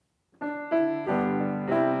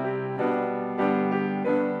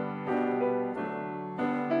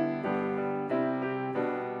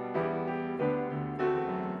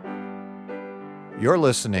You're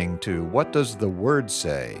listening to What Does the Word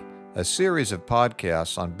Say?, a series of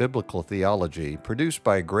podcasts on biblical theology produced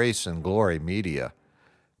by Grace and Glory Media.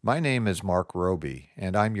 My name is Mark Roby,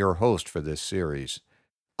 and I'm your host for this series.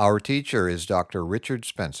 Our teacher is Dr. Richard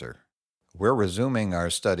Spencer. We're resuming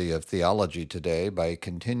our study of theology today by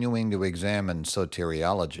continuing to examine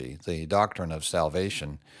soteriology, the doctrine of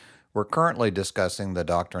salvation. We're currently discussing the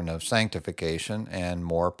doctrine of sanctification and,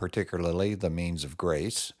 more particularly, the means of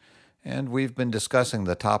grace. And we've been discussing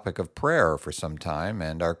the topic of prayer for some time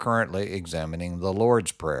and are currently examining the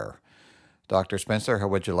Lord's Prayer. Dr. Spencer, how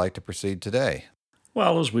would you like to proceed today?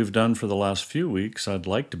 Well, as we've done for the last few weeks, I'd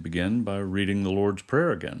like to begin by reading the Lord's Prayer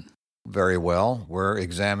again. Very well. We're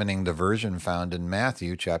examining the version found in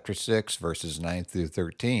Matthew chapter 6, verses 9 through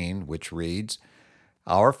 13, which reads,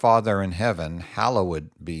 Our Father in heaven, hallowed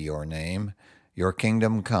be your name. Your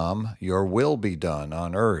kingdom come, your will be done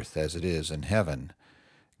on earth as it is in heaven.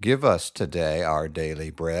 Give us today our daily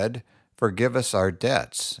bread. Forgive us our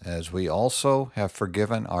debts, as we also have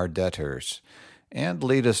forgiven our debtors. And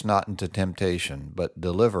lead us not into temptation, but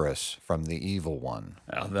deliver us from the evil one.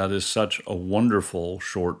 Now, that is such a wonderful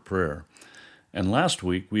short prayer. And last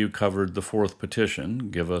week we covered the fourth petition,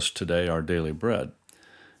 Give us today our daily bread.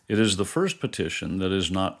 It is the first petition that is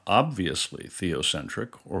not obviously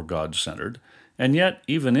theocentric or God-centered, and yet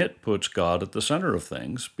even it puts God at the center of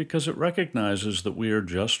things because it recognizes that we are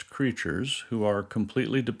just creatures who are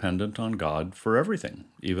completely dependent on God for everything,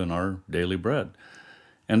 even our daily bread.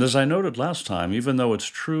 And as I noted last time, even though it's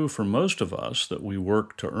true for most of us that we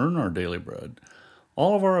work to earn our daily bread,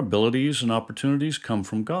 all of our abilities and opportunities come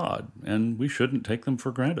from God, and we shouldn't take them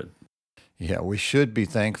for granted. Yeah, we should be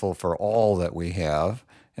thankful for all that we have.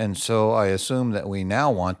 And so I assume that we now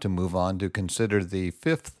want to move on to consider the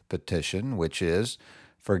fifth petition, which is,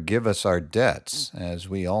 Forgive us our debts, as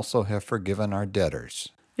we also have forgiven our debtors.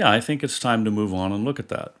 Yeah, I think it's time to move on and look at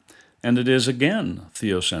that. And it is again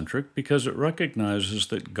theocentric because it recognizes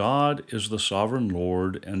that God is the sovereign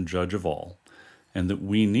Lord and judge of all, and that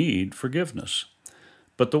we need forgiveness.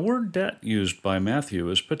 But the word debt used by Matthew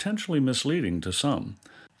is potentially misleading to some.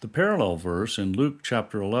 The parallel verse in Luke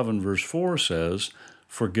chapter 11, verse 4 says,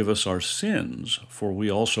 Forgive us our sins, for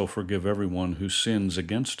we also forgive everyone who sins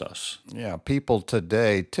against us. Yeah, people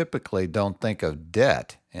today typically don't think of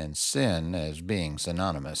debt and sin as being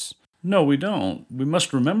synonymous. No, we don't. We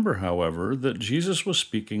must remember, however, that Jesus was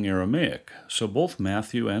speaking Aramaic, so both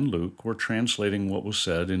Matthew and Luke were translating what was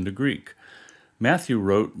said into Greek. Matthew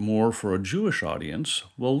wrote more for a Jewish audience,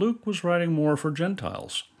 while Luke was writing more for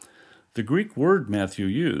Gentiles. The Greek word Matthew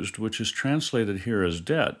used, which is translated here as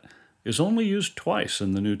debt, is only used twice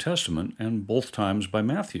in the New Testament, and both times by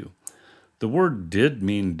Matthew. The word did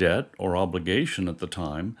mean debt or obligation at the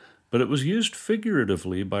time, but it was used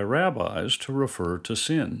figuratively by rabbis to refer to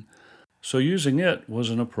sin. So using it was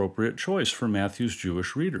an appropriate choice for Matthew's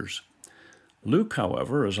Jewish readers. Luke,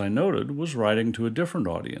 however, as I noted, was writing to a different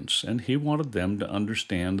audience, and he wanted them to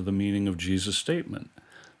understand the meaning of Jesus' statement,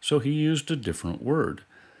 so he used a different word.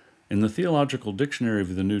 In the Theological Dictionary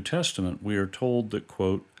of the New Testament, we are told that,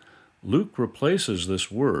 quote, Luke replaces this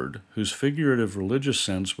word, whose figurative religious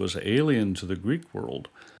sense was alien to the Greek world,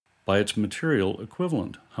 by its material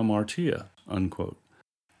equivalent, hamartia, unquote,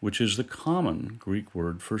 which is the common Greek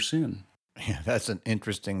word for sin. Yeah, that's an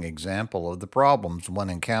interesting example of the problems one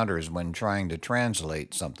encounters when trying to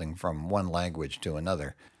translate something from one language to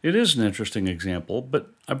another. It is an interesting example, but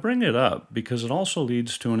I bring it up because it also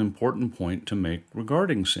leads to an important point to make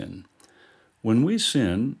regarding sin. When we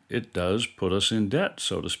sin, it does put us in debt,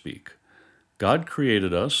 so to speak. God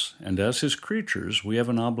created us, and as His creatures, we have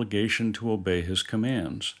an obligation to obey His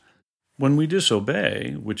commands. When we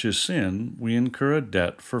disobey, which is sin, we incur a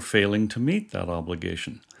debt for failing to meet that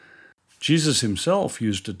obligation. Jesus Himself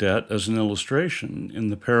used a debt as an illustration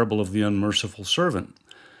in the parable of the unmerciful servant,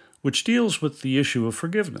 which deals with the issue of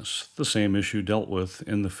forgiveness, the same issue dealt with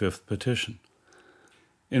in the fifth petition.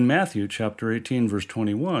 In Matthew chapter 18, verse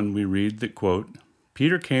 21, we read that, quote,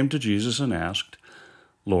 Peter came to Jesus and asked,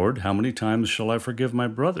 Lord, how many times shall I forgive my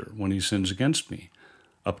brother when he sins against me?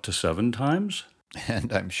 Up to 7 times?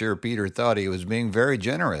 And I'm sure Peter thought he was being very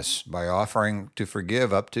generous by offering to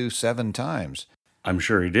forgive up to 7 times. I'm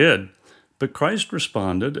sure he did. But Christ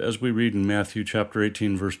responded, as we read in Matthew chapter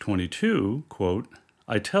 18, verse 22, quote,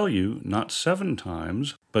 I tell you, not 7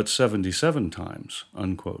 times, but 77 times,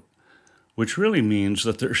 unquote, which really means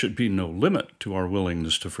that there should be no limit to our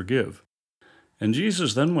willingness to forgive. And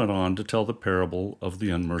Jesus then went on to tell the parable of the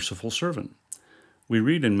unmerciful servant. We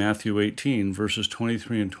read in Matthew 18, verses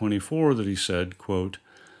 23 and 24, that he said, quote,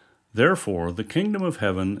 Therefore the kingdom of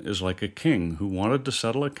heaven is like a king who wanted to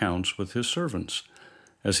settle accounts with his servants.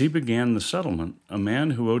 As he began the settlement, a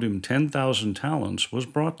man who owed him 10,000 talents was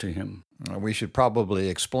brought to him. We should probably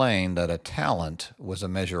explain that a talent was a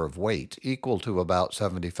measure of weight, equal to about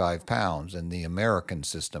 75 pounds in the American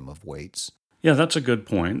system of weights. Yeah, that's a good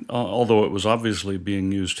point, although it was obviously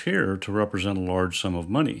being used here to represent a large sum of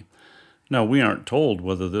money. Now, we aren't told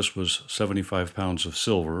whether this was 75 pounds of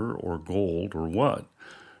silver or gold or what.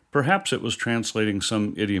 Perhaps it was translating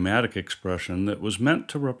some idiomatic expression that was meant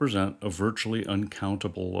to represent a virtually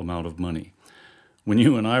uncountable amount of money. When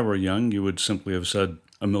you and I were young, you would simply have said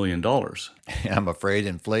 $1 million. I'm afraid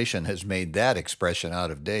inflation has made that expression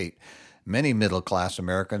out of date. Many middle-class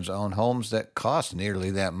Americans own homes that cost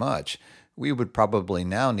nearly that much. We would probably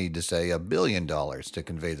now need to say $1 billion to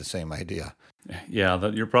convey the same idea. Yeah,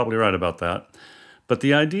 you're probably right about that. But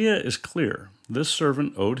the idea is clear. This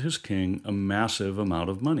servant owed his king a massive amount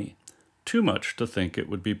of money, too much to think it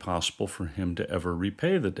would be possible for him to ever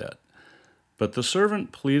repay the debt. But the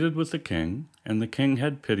servant pleaded with the king, and the king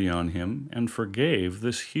had pity on him and forgave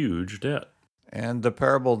this huge debt. And the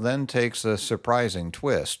parable then takes a surprising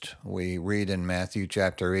twist. We read in Matthew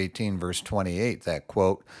chapter 18, verse 28, that,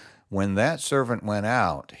 quote, "When that servant went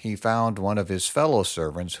out, he found one of his fellow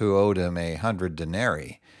servants who owed him 100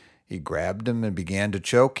 denarii. He grabbed him and began to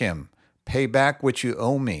choke him. 'Pay back what you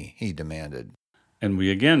owe me,' he demanded." And we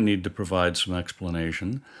again need to provide some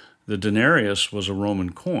explanation. The denarius was a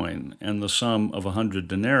Roman coin, and the sum of 100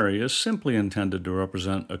 denarii is simply intended to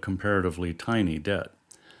represent a comparatively tiny debt.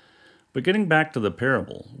 But getting back to the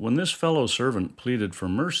parable, when this fellow servant pleaded for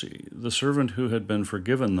mercy, the servant who had been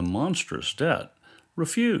forgiven the monstrous debt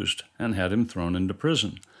refused and had him thrown into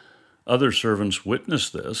prison. Other servants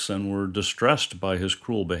witnessed this and were distressed by his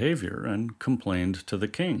cruel behavior and complained to the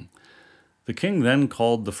king. The king then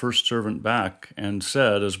called the first servant back and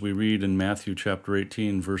said, as we read in Matthew chapter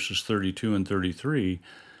 18, verses 32 and 33,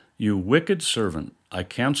 "You wicked servant, I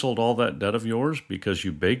canceled all that debt of yours because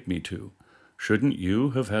you begged me to. Shouldn't you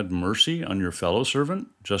have had mercy on your fellow servant,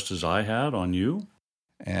 just as I had on you?"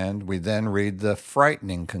 And we then read the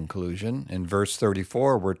frightening conclusion. In verse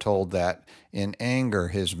 34, we're told that in anger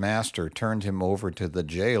his master turned him over to the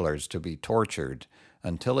jailers to be tortured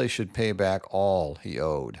until he should pay back all he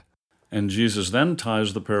owed. And Jesus then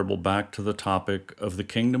ties the parable back to the topic of the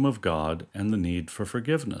kingdom of God and the need for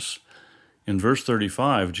forgiveness. In verse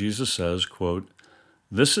 35, Jesus says, quote,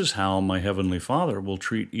 "This is how my heavenly Father will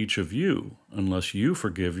treat each of you unless you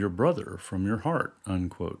forgive your brother from your heart,"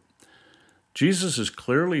 unquote. Jesus is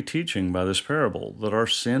clearly teaching by this parable that our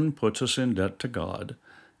sin puts us in debt to God,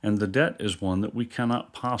 and the debt is one that we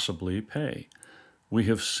cannot possibly pay. We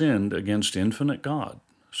have sinned against infinite God,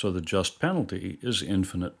 so the just penalty is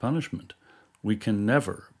infinite punishment. We can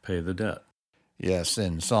never pay the debt. Yes,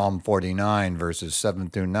 in Psalm 49, verses 7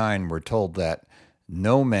 through 9, we're told that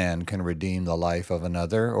no man can redeem the life of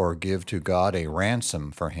another or give to God a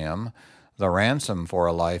ransom for him. The ransom for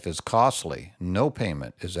a life is costly. No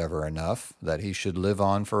payment is ever enough that he should live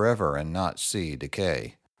on forever and not see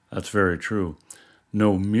decay. That's very true.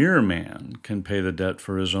 No mere man can pay the debt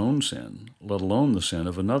for his own sin, let alone the sin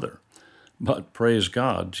of another. But praise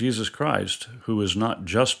God, Jesus Christ, who is not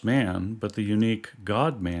just man, but the unique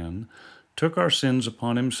God-man, took our sins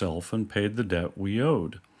upon himself and paid the debt we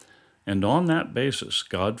owed. And on that basis,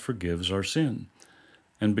 God forgives our sin.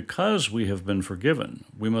 And because we have been forgiven,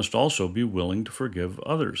 we must also be willing to forgive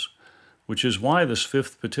others, which is why this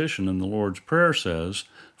fifth petition in the Lord's Prayer says,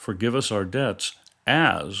 "Forgive us our debts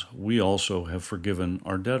as we also have forgiven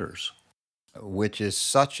our debtors." Which is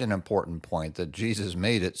such an important point that Jesus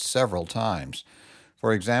made it several times.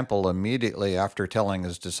 For example, immediately after telling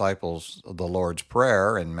his disciples the Lord's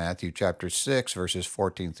Prayer in Matthew chapter 6, verses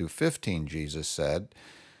 14 through 15, Jesus said,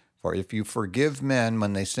 "For if you forgive men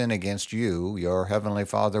when they sin against you, your heavenly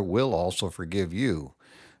Father will also forgive you.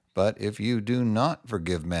 But if you do not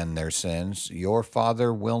forgive men their sins, your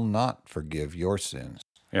Father will not forgive your sins."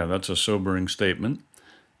 Yeah, that's a sobering statement.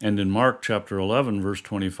 And in Mark chapter 11, verse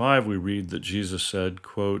 25, we read that Jesus said,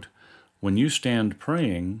 quote, "When you stand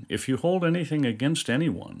praying, if you hold anything against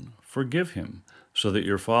anyone, forgive him, so that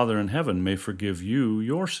your Father in heaven may forgive you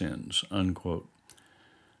your sins," unquote.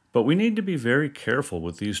 But we need to be very careful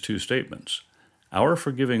with these two statements. Our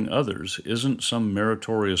forgiving others isn't some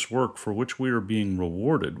meritorious work for which we are being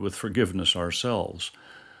rewarded with forgiveness ourselves.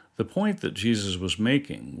 The point that Jesus was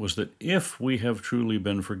making was that if we have truly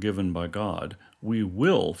been forgiven by God, we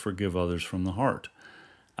will forgive others from the heart.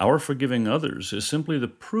 Our forgiving others is simply the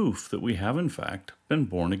proof that we have, in fact, been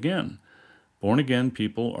born again. Born again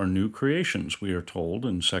people are new creations, we are told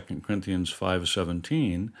in 2 Corinthians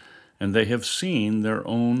 5:17, and they have seen their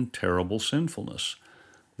own terrible sinfulness.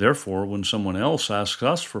 Therefore, when someone else asks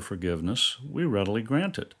us for forgiveness, we readily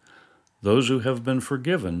grant it. Those who have been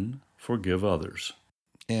forgiven, forgive others.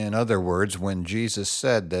 In other words, when Jesus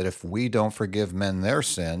said that if we don't forgive men their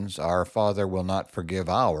sins, our Father will not forgive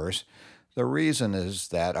ours, the reason is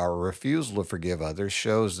that our refusal to forgive others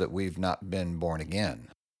shows that we've not been born again.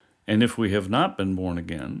 And if we have not been born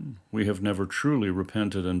again, we have never truly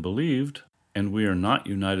repented and believed, and we are not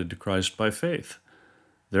united to Christ by faith.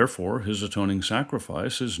 Therefore, his atoning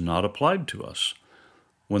sacrifice is not applied to us.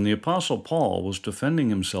 When the Apostle Paul was defending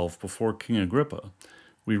himself before King Agrippa,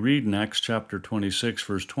 we read in Acts chapter 26,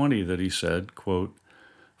 verse 20, that he said, quote,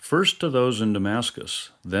 "First to those in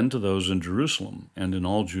Damascus, then to those in Jerusalem and in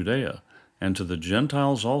all Judea, and to the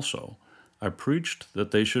Gentiles also, I preached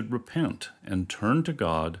that they should repent and turn to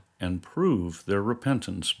God and prove their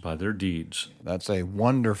repentance by their deeds." That's a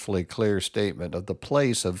wonderfully clear statement of the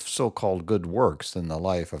place of so-called good works in the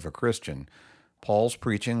life of a Christian. Paul's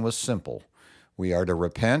preaching was simple. We are to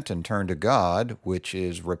repent and turn to God, which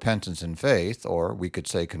is repentance and faith, or we could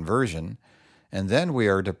say conversion, and then we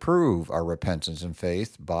are to prove our repentance and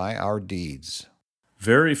faith by our deeds.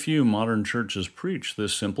 Very few modern churches preach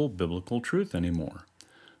this simple biblical truth anymore.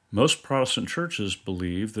 Most Protestant churches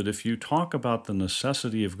believe that if you talk about the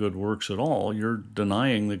necessity of good works at all, you're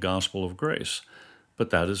denying the gospel of grace. But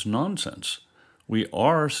that is nonsense. We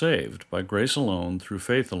are saved by grace alone, through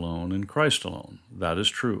faith alone, in Christ alone. That is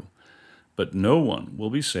true. But no one will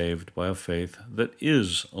be saved by a faith that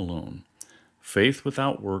is alone. Faith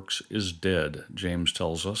without works is dead, James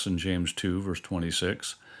tells us in James 2, verse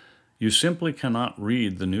 26. You simply cannot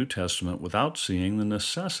read the New Testament without seeing the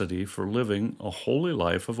necessity for living a holy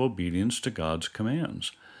life of obedience to God's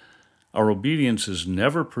commands. Our obedience is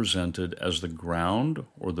never presented as the ground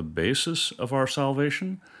or the basis of our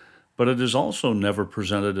salvation, but it is also never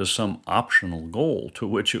presented as some optional goal to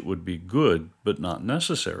which it would be good but not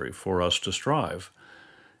necessary for us to strive.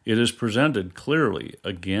 It is presented clearly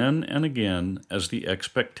again and again as the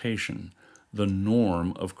expectation, the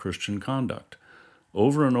norm of Christian conduct.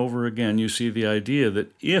 Over and over again, you see the idea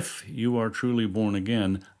that if you are truly born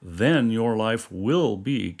again, then your life will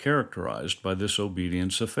be characterized by this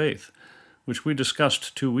obedience of faith, which we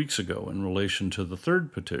discussed 2 weeks ago in relation to the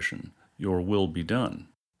third petition, your will be done.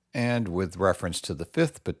 And with reference to the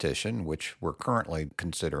fifth petition, which we're currently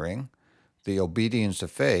considering, the obedience of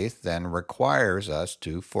faith then requires us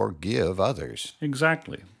to forgive others.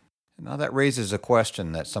 Exactly. Now that raises a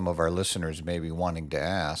question that some of our listeners may be wanting to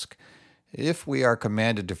ask. If we are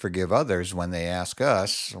commanded to forgive others when they ask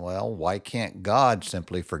us, well, why can't God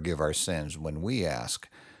simply forgive our sins when we ask?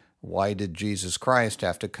 Why did Jesus Christ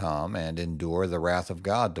have to come and endure the wrath of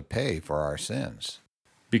God to pay for our sins?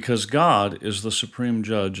 Because God is the supreme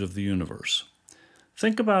judge of the universe.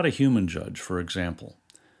 Think about a human judge, for example.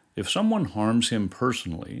 If someone harms him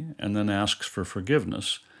personally and then asks for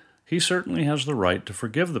forgiveness, he certainly has the right to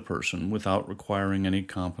forgive the person without requiring any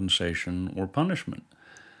compensation or punishment.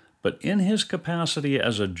 But in his capacity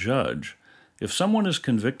as a judge, if someone is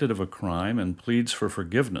convicted of a crime and pleads for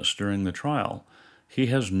forgiveness during the trial, he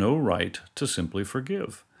has no right to simply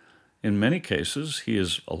forgive. In many cases, he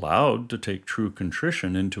is allowed to take true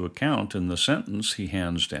contrition into account in the sentence he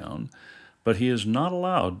hands down, but he is not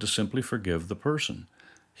allowed to simply forgive the person.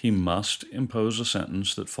 He must impose a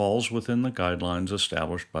sentence that falls within the guidelines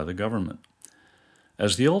established by the government.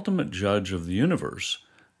 As the ultimate judge of the universe,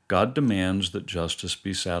 God demands that justice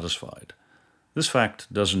be satisfied. This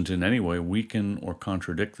fact doesn't in any way weaken or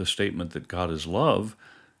contradict the statement that God is love.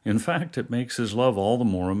 In fact, it makes his love all the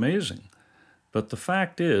more amazing. But the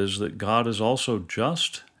fact is that God is also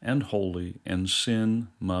just and holy, and sin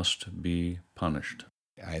must be punished.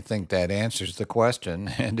 I think that answers the question,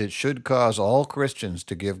 and it should cause all Christians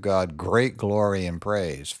to give God great glory and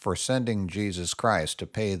praise for sending Jesus Christ to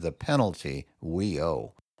pay the penalty we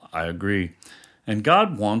owe. I agree. And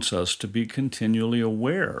God wants us to be continually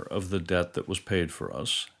aware of the debt that was paid for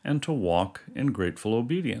us and to walk in grateful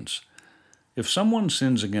obedience. If someone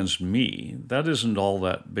sins against me, that isn't all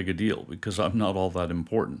that big a deal because I'm not all that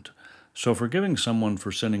important. So forgiving someone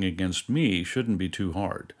for sinning against me shouldn't be too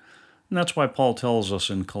hard. And that's why Paul tells us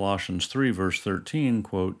in Colossians 3, verse 13,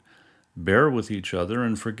 quote, "Bear with each other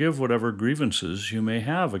and forgive whatever grievances you may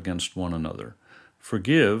have against one another.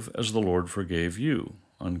 Forgive as the Lord forgave you,"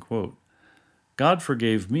 unquote. God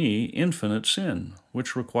forgave me infinite sin,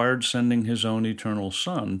 which required sending his own eternal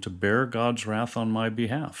Son to bear God's wrath on my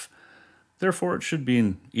behalf. Therefore, it should be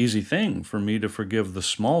an easy thing for me to forgive the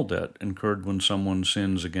small debt incurred when someone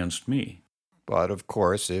sins against me. But of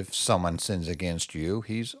course, if someone sins against you,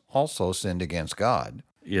 he's also sinned against God.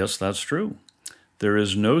 Yes, that's true. There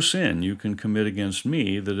is no sin you can commit against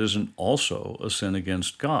me that isn't also a sin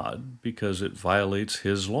against God, because it violates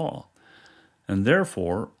His law. And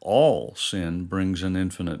therefore, all sin brings an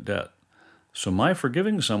infinite debt. So my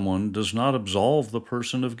forgiving someone does not absolve the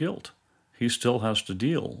person of guilt. He still has to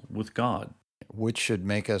deal with God. Which should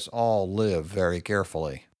make us all live very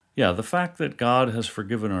carefully. Yeah, the fact that God has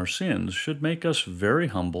forgiven our sins should make us very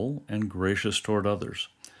humble and gracious toward others.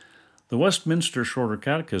 The Westminster Shorter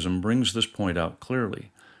Catechism brings this point out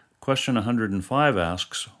clearly. Question 105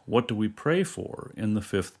 asks, what do we pray for in the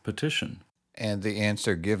fifth petition? And the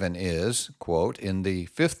answer given is, quote, in the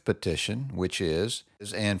fifth petition, which is,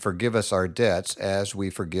 and forgive us our debts as we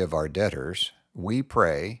forgive our debtors, we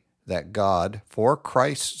pray that God, for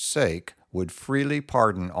Christ's sake, would freely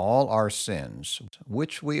pardon all our sins,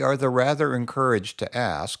 which we are the rather encouraged to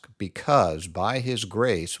ask, because by His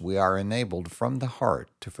grace we are enabled from the heart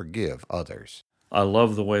to forgive others. I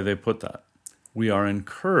love the way they put that. We are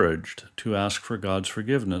encouraged to ask for God's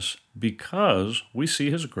forgiveness because we see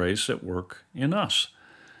His grace at work in us.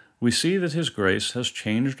 We see that His grace has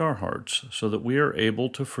changed our hearts so that we are able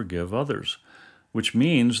to forgive others, which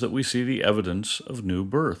means that we see the evidence of new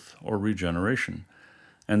birth or regeneration.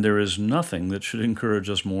 And there is nothing that should encourage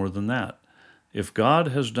us more than that. If God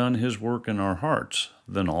has done His work in our hearts,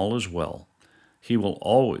 then all is well. He will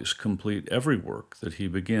always complete every work that He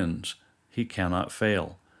begins. He cannot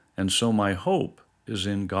fail. And so my hope is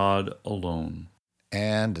in God alone.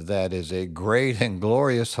 And that is a great and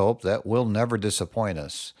glorious hope that will never disappoint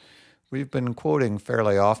us. We've been quoting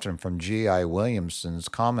fairly often from G.I. Williamson's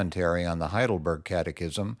commentary on the Heidelberg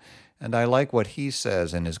Catechism, and I like what he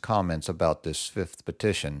says in his comments about this fifth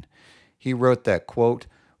petition. He wrote that, quote,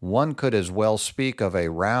 one could as well speak of a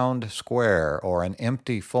round square or an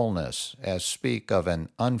empty fullness as speak of an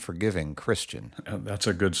unforgiving Christian. That's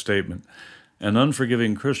a good statement. An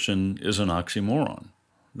unforgiving Christian is an oxymoron.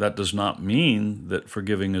 That does not mean that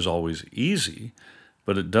forgiving is always easy,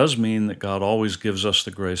 but it does mean that God always gives us the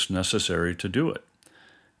grace necessary to do it.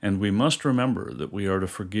 And we must remember that we are to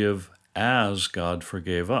forgive as God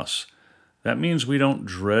forgave us. That means we don't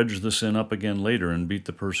dredge the sin up again later and beat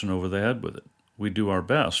the person over the head with it. We do our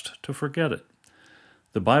best to forget it.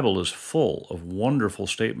 The Bible is full of wonderful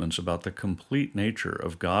statements about the complete nature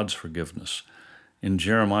of God's forgiveness. In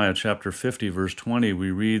Jeremiah chapter 50, verse 20,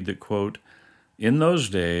 we read that, quote, in those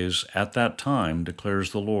days, at that time,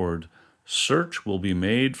 declares the Lord, search will be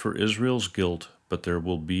made for Israel's guilt, but there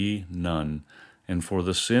will be none, and for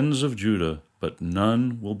the sins of Judah, but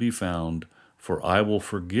none will be found, for I will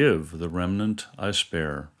forgive the remnant I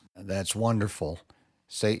spare. That's wonderful.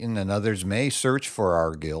 Satan and others may search for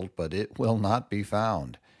our guilt, but it will not be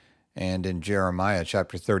found. And in Jeremiah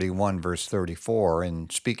chapter 31, verse 34, in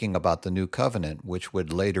speaking about the new covenant, which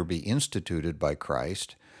would later be instituted by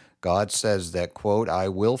Christ, God says that, quote, I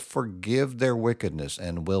will forgive their wickedness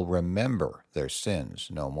and will remember their sins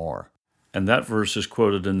no more. And that verse is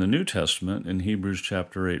quoted in the New Testament in Hebrews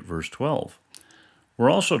chapter 8, verse 12. We're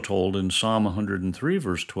also told in Psalm 103,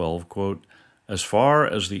 verse 12, quote, as far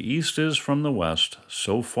as the east is from the west,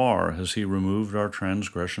 so far has He removed our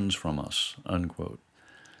transgressions from us, unquote.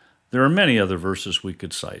 There are many other verses we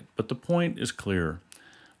could cite, but the point is clear.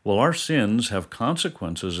 While our sins have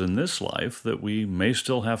consequences in this life that we may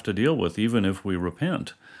still have to deal with even if we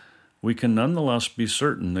repent, we can nonetheless be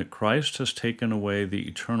certain that Christ has taken away the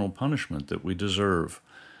eternal punishment that we deserve.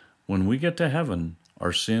 When we get to heaven,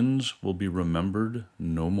 our sins will be remembered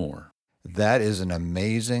no more. That is an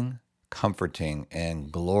amazing, comforting,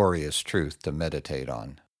 and glorious truth to meditate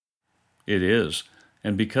on. It is.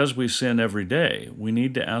 And because we sin every day, we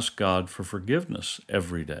need to ask God for forgiveness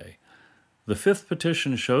every day. The fifth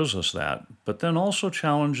petition shows us that, but then also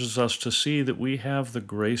challenges us to see that we have the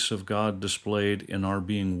grace of God displayed in our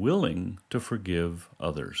being willing to forgive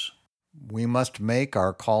others. We must make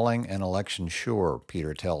our calling and election sure,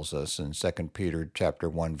 Peter tells us in 2 Peter chapter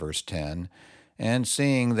 1, verse 10, and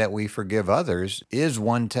seeing that we forgive others is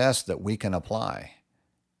one test that we can apply.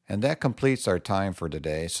 And that completes our time for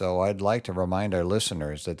today, so I'd like to remind our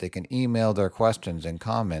listeners that they can email their questions and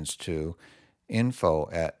comments to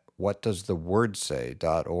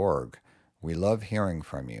info@whatdoestheword.say.org. We love hearing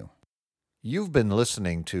from you. You've been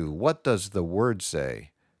listening to What Does the Word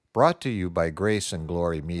Say? Brought to you by Grace and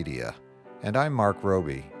Glory Media. And I'm Mark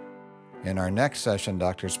Roby. In our next session,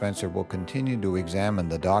 Dr. Spencer will continue to examine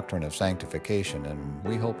the doctrine of sanctification, and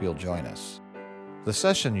we hope you'll join us. The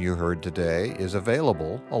session you heard today is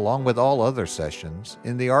available, along with all other sessions,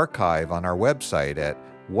 in the archive on our website at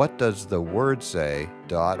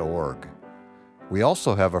whatdoestheword.say.org. We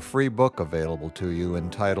also have a free book available to you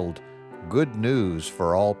entitled Good News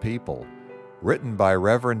for All People, written by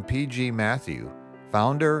Reverend P.G. Matthew,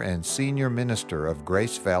 founder and senior minister of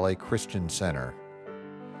Grace Valley Christian Center.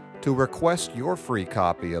 To request your free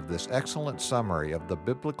copy of this excellent summary of the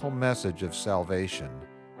biblical message of salvation,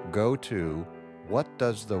 go to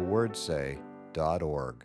whatdoesthewordsay.org.